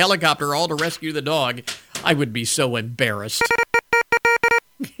Coast Guard helicopter all to rescue the dog, I would be so embarrassed.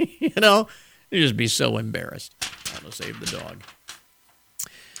 You know, you'd just be so embarrassed. All to save the dog.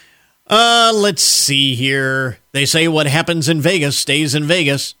 Let's see here. They say what happens in Vegas stays in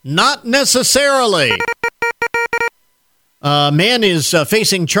Vegas. Not necessarily. A man is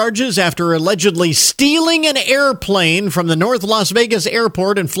facing charges after allegedly stealing an airplane from the North Las Vegas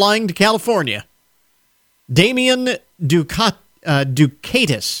airport and flying to California. Damian Ducatis.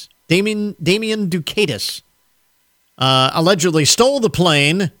 Damian Ducatis allegedly stole the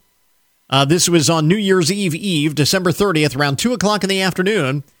plane. This was on New Year's Eve, December 30th, around 2 o'clock in the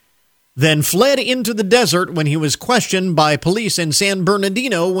afternoon, then fled into the desert when he was questioned by police in San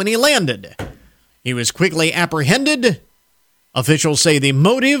Bernardino when he landed. He was quickly apprehended. Officials say the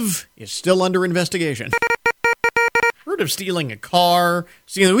motive is still under investigation. Heard of stealing a car.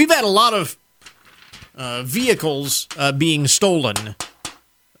 See, we've had a lot of vehicles being stolen.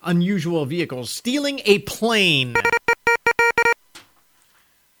 Unusual vehicles. Stealing a plane.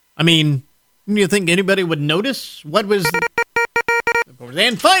 I mean, you think anybody would notice? What was...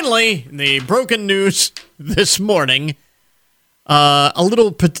 And finally, the broken news this morning, a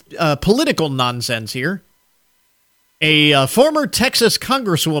little political nonsense here. A former Texas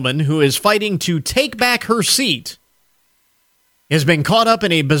congresswoman who is fighting to take back her seat has been caught up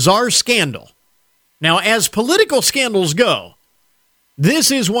in a bizarre scandal. Now, as political scandals go, this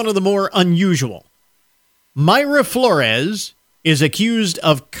is one of the more unusual. Mayra Flores is accused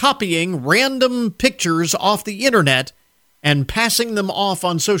of copying random pictures off the internet and passing them off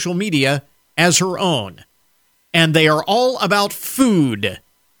on social media as her own. And they are all about food,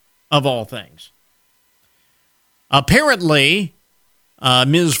 of all things. Apparently,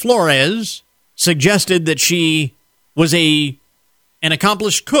 Ms. Flores suggested that she was an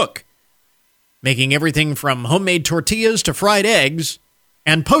accomplished cook, making everything from homemade tortillas to fried eggs,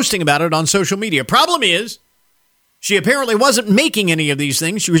 and posting about it on social media. Problem is, she apparently wasn't making any of these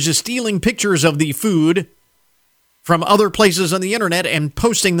things. She was just stealing pictures of the food from other places on the internet and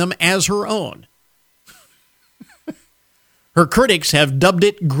posting them as her own. Her critics have dubbed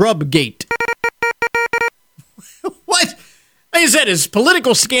it Grubgate. What? Like I said, as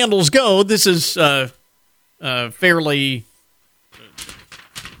political scandals go, this is fairly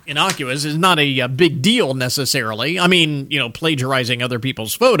innocuous. It's not a big deal necessarily. I mean, plagiarizing other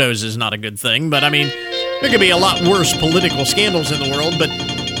people's photos is not a good thing, but I mean, there could be a lot worse political scandals in the world, but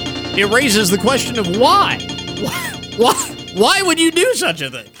it raises the question of why? Why would you do such a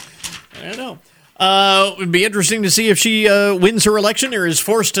thing? I don't know. It would be interesting to see if she wins her election or is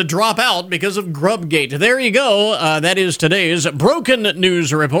forced to drop out because of Grubgate. There you go. That is today's Broken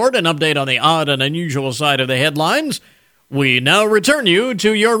News Report, an update on the odd and unusual side of the headlines. We now return you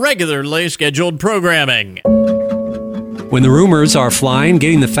to your regularly scheduled programming. When the rumors are flying,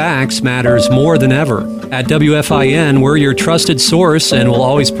 getting the facts matters more than ever. At WFIN, we're your trusted source and will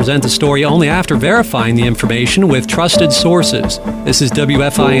always present the story only after verifying the information with trusted sources. This is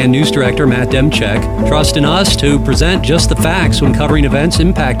WFIN News Director Matt Demchek. Trust in us to present just the facts when covering events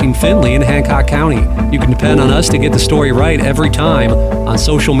impacting Findlay and Hancock County. You can depend on us to get the story right every time on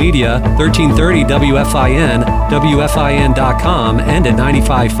social media, 1330 WFIN, WFIN.com, and at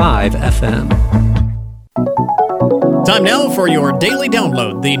 95.5 FM. Time now for your daily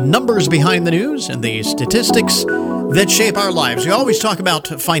download, the numbers behind the news and the statistics that shape our lives. We always talk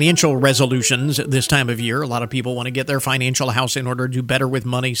about financial resolutions this time of year. A lot of people want to get their financial house in order to do better with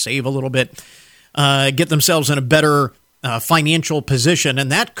money, save a little bit, get themselves in a better financial position.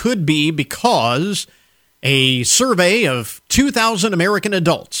 And that could be because a survey of 2,000 American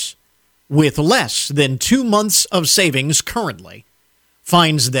adults with less than 2 months of savings currently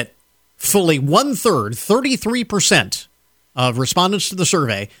finds that fully one-third, 33% of respondents to the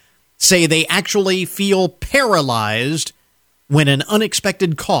survey say they actually feel paralyzed when an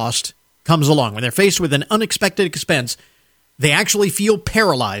unexpected cost comes along. When they're faced with an unexpected expense, they actually feel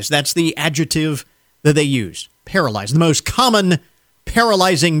paralyzed. That's the adjective that they use, paralyzed. The most common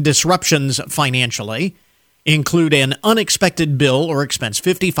paralyzing disruptions financially include an unexpected bill or expense,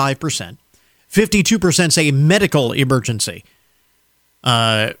 55%. 52% say medical emergency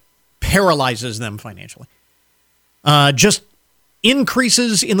paralyzes them financially. Just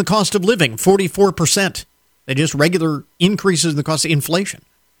increases in the cost of living, 44%. They just regular increases in the cost of inflation.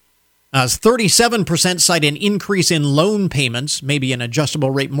 37% cite an increase in loan payments, maybe an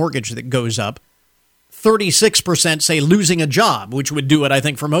adjustable rate mortgage that goes up. 36% say losing a job, which would do it, I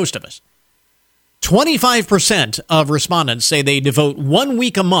think, for most of us. 25% of respondents say they devote 1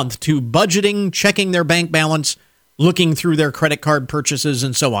 week a month to budgeting, checking their bank balance, looking through their credit card purchases,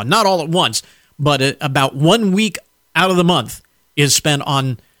 and so on. Not all at once, but about 1 week out of the month is spent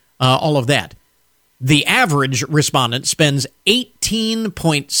on all of that. The average respondent spends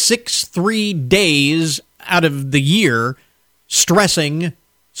 18.63 days out of the year stressing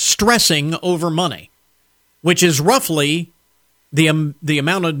over money, which is roughly the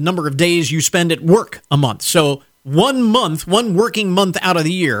amount of number of days you spend at work a month. So 1 month, one working month out of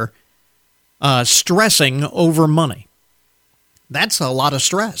the year, stressing over money. That's a lot of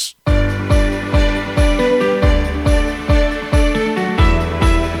stress.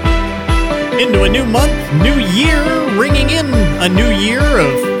 Into a new month, new year, ringing in a new year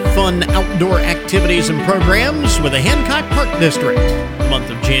of fun outdoor activities and programs with the Hancock Park District. The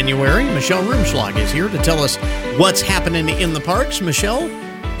month of January, Michelle Rumschlag is here to tell us what's happening in the parks. Michelle,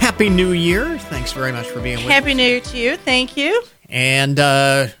 Happy New Year. Thanks very much for being with us. Happy New Year to you. Thank you. And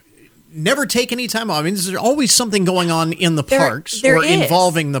never take any time off. I mean, there's always something going on in the parks or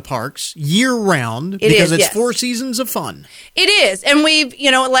involving the parks year-round because it's 4 seasons of fun. It is. And we've,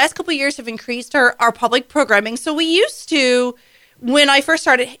 the last couple of years have increased our public programming. So we used to, when I first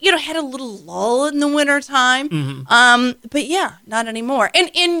started, had a little lull in the wintertime. Mm-hmm. But yeah, not anymore.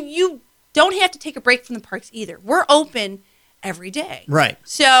 And you don't have to take a break from the parks either. We're open every day. Right.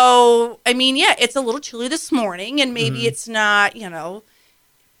 So, I mean, yeah, it's a little chilly this morning and maybe it's not,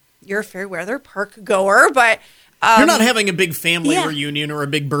 you're a fair weather park goer, but you're not having a big family reunion or a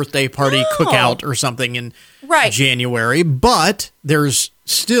big birthday party cookout or something in January, but there's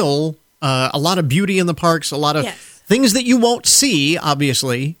still a lot of beauty in the parks, a lot of things that you won't see,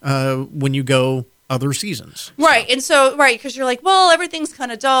 obviously, when you go other seasons. Right, and so, because you're like, well, everything's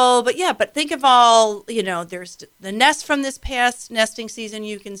kind of dull, but think of all, there's the nest from this past nesting season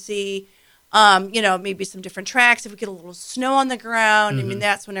you can see. Maybe some different tracks. If we get a little snow on the ground, I mean,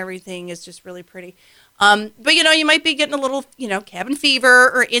 that's when everything is just really pretty. But, you might be getting a little, cabin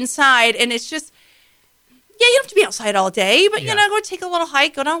fever or inside, and it's just, you don't have to be outside all day, but, go take a little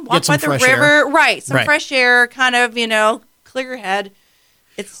hike, go down, walk by the river. Right, some fresh air, kind of, clear your head.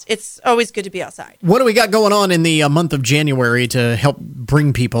 It's always good to be outside. What do we got going on in the month of January to help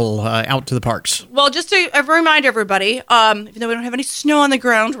bring people out to the parks? Well, just to remind everybody, even though we don't have any snow on the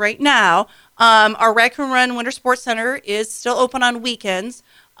ground right now, our Raccoon Run Winter Sports Center is still open on weekends.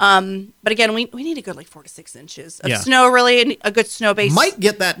 But again, we need a good 4 to 6 inches of snow, really, a good snow base. Might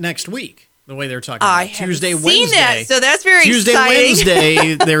get that next week. The way they're talking about Tuesday, Wednesday. Seen that, so that's very Tuesday, exciting.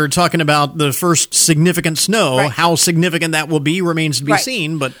 Wednesday, they're talking about the first significant snow. Right. How significant that will be remains to be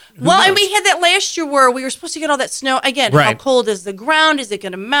seen, but and we had that last year where we were supposed to get all that snow. Again, how cold is the ground? Is it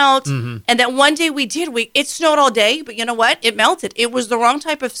going to melt? Mm-hmm. And that one day we did. It snowed all day, but you know what? It melted. It was the wrong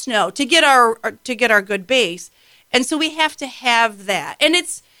type of snow to get our good base. And so we have to have that. And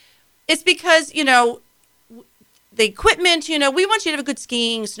it's because, the equipment, we want you to have a good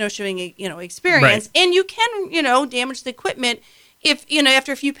skiing, snowshoeing, experience. Right. And you can, damage the equipment if,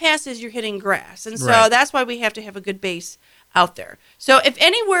 after a few passes, you're hitting grass. And so that's why we have to have a good base out there. So if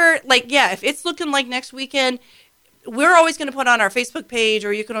anywhere, if it's looking like next weekend, we're always going to put on our Facebook page,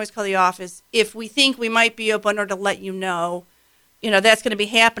 or you can always call the office if we think we might be open, or to let you know, that's going to be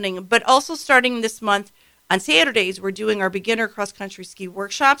happening. But also starting this month, on Saturdays, we're doing our beginner cross-country ski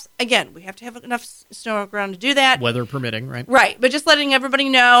workshops. Again, we have to have enough snow on the ground to do that. Weather permitting, right? Right, but just letting everybody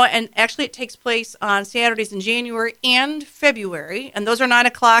know. And actually, it takes place on Saturdays in January and February. And those are 9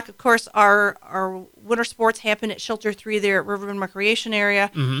 o'clock. Of course, our winter sports happen at Shelter 3 there at Riverbend Recreation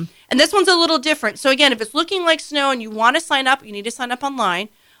Area. Mm-hmm. And this one's a little different. So again, if it's looking like snow and you want to sign up, you need to sign up online.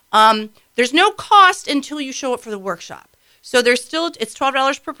 There's no cost until you show up for the workshop. So it's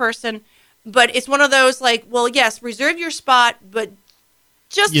 $12 per person. But it's one of those yes, reserve your spot, but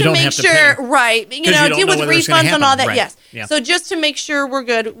just to make sure, right, deal with refunds and all that, right. Yes. Yeah. So just to make sure we're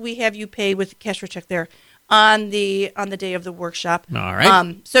good, we have you pay with cash for check there on the day of the workshop. All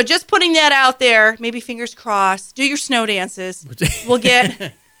right. So just putting that out there, maybe fingers crossed, do your snow dances. We'll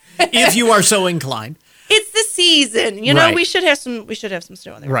get if you are so inclined. It's the season, right. We should have some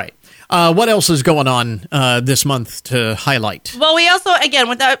snow in there. Right. What else is going on this month to highlight? Well, we also, again,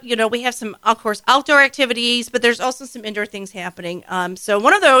 we have some, of course, outdoor activities, but there's also some indoor things happening. So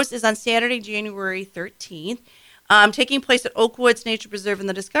one of those is on Saturday, January 13th, taking place at Oakwoods Nature Preserve in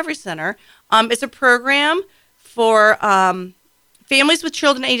the Discovery Center. It's a program for families with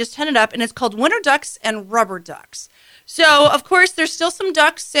children ages 10 and up, and it's called Winter Ducks and Rubber Ducks. So, of course, there's still some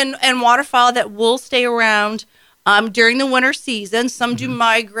ducks and waterfowl that will stay around during the winter season. Some do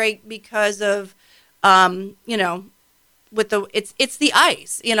migrate because of, it's the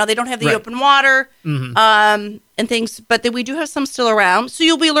ice. They don't have the open water and things, but we do have some still around. So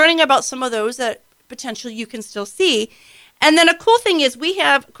you'll be learning about some of those that potentially you can still see. And then a cool thing is we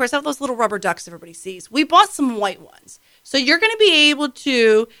have, of course, those little rubber ducks everybody sees. We bought some white ones. So you're going to be able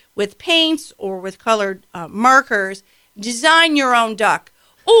to, with paints or with colored markers, design your own duck,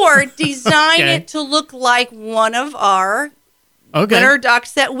 or design it to look like one of our winter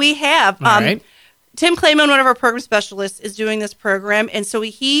ducks that we have. All right. Tim Clayman, one of our program specialists, is doing this program, and so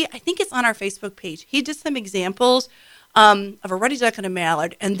I think it's on our Facebook page. He did some examples of a ruddy duck and a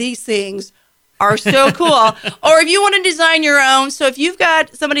mallard, and these things are so cool. Or if you want to design your own, so if you've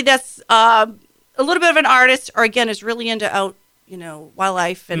got somebody that's a little bit of an artist, or again is really into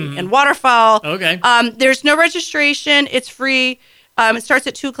wildlife and waterfowl. Okay. There's no registration. It's free. It starts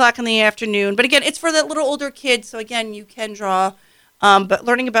at 2:00 in the afternoon. But again, it's for the little older kids. So again, you can draw, but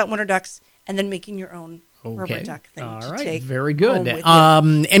learning about winter ducks and then making your own rubber duck thing. All to right. take Very good.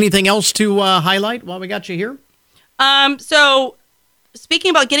 home with you. Anything else to highlight while we got you here? So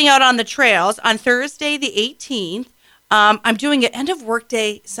speaking about getting out on the trails, on Thursday the 18th, I'm doing an end of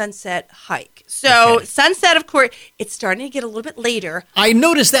workday sunset hike. So sunset, of course, it's starting to get a little bit later. I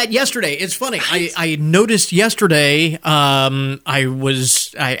noticed that yesterday. It's funny. Right? I noticed yesterday. I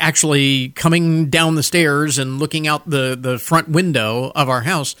actually coming down the stairs and looking out the front window of our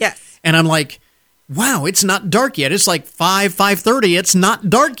house. Yes. And I'm like, wow, it's not dark yet. It's like 5:30. It's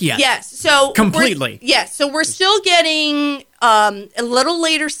not dark yet. Yes. So completely. Yes. So we're still getting a little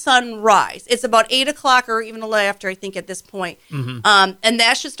later sunrise. It's about 8 o'clock or even a little after, I think, at this point. Mm-hmm. And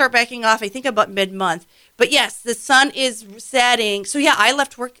that should start backing off, I think, about mid-month. But yes, the sun is setting. So yeah, I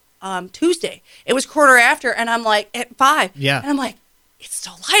left work Tuesday. It was quarter after, and I'm like at 5. Yeah. And I'm like, it's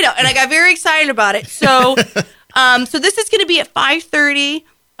still light out, and I got very excited about it. So, so this is going to be at 5:30.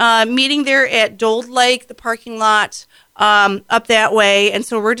 Meeting there at Dold Lake, the parking lot up that way. And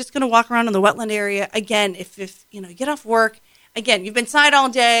so we're just going to walk around in the wetland area. Again, if you get off work, again, you've been inside all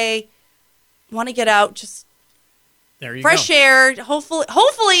day, want to get out, just there you fresh go. air.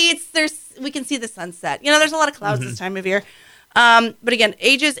 Hopefully we can see the sunset. There's a lot of clouds this time of year. But again,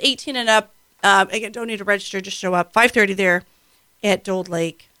 ages 18 and up, again, don't need to register, just show up. 5:30 there at Dold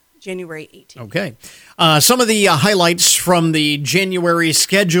Lake. January 18th. Okay. Some of the highlights from the January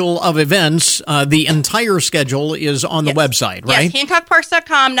schedule of events, the entire schedule is on the website, right? Yes,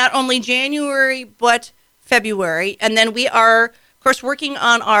 HancockParks.com, not only January, but February. And then we are, of course, working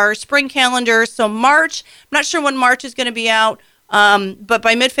on our spring calendar. So March, I'm not sure when March is going to be out, but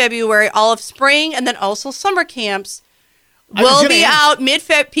by mid-February, all of spring and then also summer camps will be out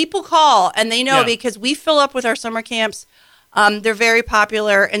mid-Feb. People call, and they know because we fill up with our summer camps. They're very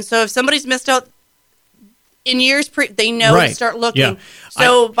popular, and so if somebody's missed out in years, they know to start looking. Yeah.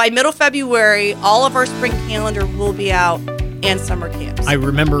 So by middle February, all of our spring calendar will be out. and summer camps. I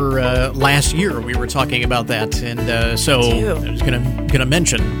remember last year we were talking about that, and so I was going to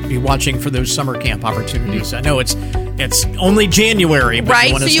mention be watching for those summer camp opportunities. I know it's only January, but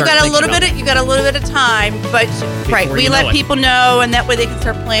right? So you got a little bit of time, but we let people know, and that way they can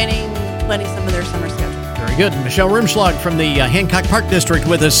start planning some of their summer schedule. Very good. Michelle Rumschlag from the Hancock Park District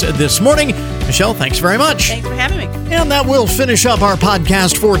with us this morning. Michelle, thanks very much. Thanks for having me. And that will finish up our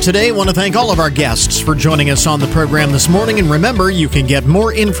podcast for today. I want to thank all of our guests for joining us on the program this morning. And remember, you can get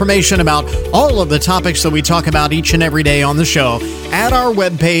more information about all of the topics that we talk about each and every day on the show at our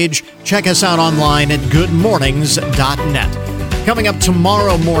webpage. Check us out online at goodmornings.net. Coming up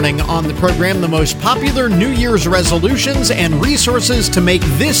tomorrow morning on the program, the most popular New Year's resolutions and resources to make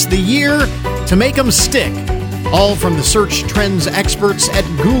this the year to make them stick. All from the search trends experts at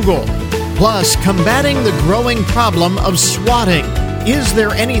Google. Plus, combating the growing problem of swatting. Is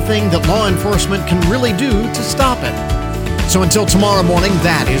there anything that law enforcement can really do to stop it? So until tomorrow morning,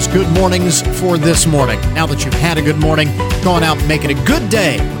 that is Good Mornings for this morning. Now that you've had a good morning, go on out and make it a good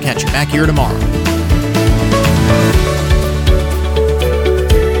day. We'll catch you back here tomorrow.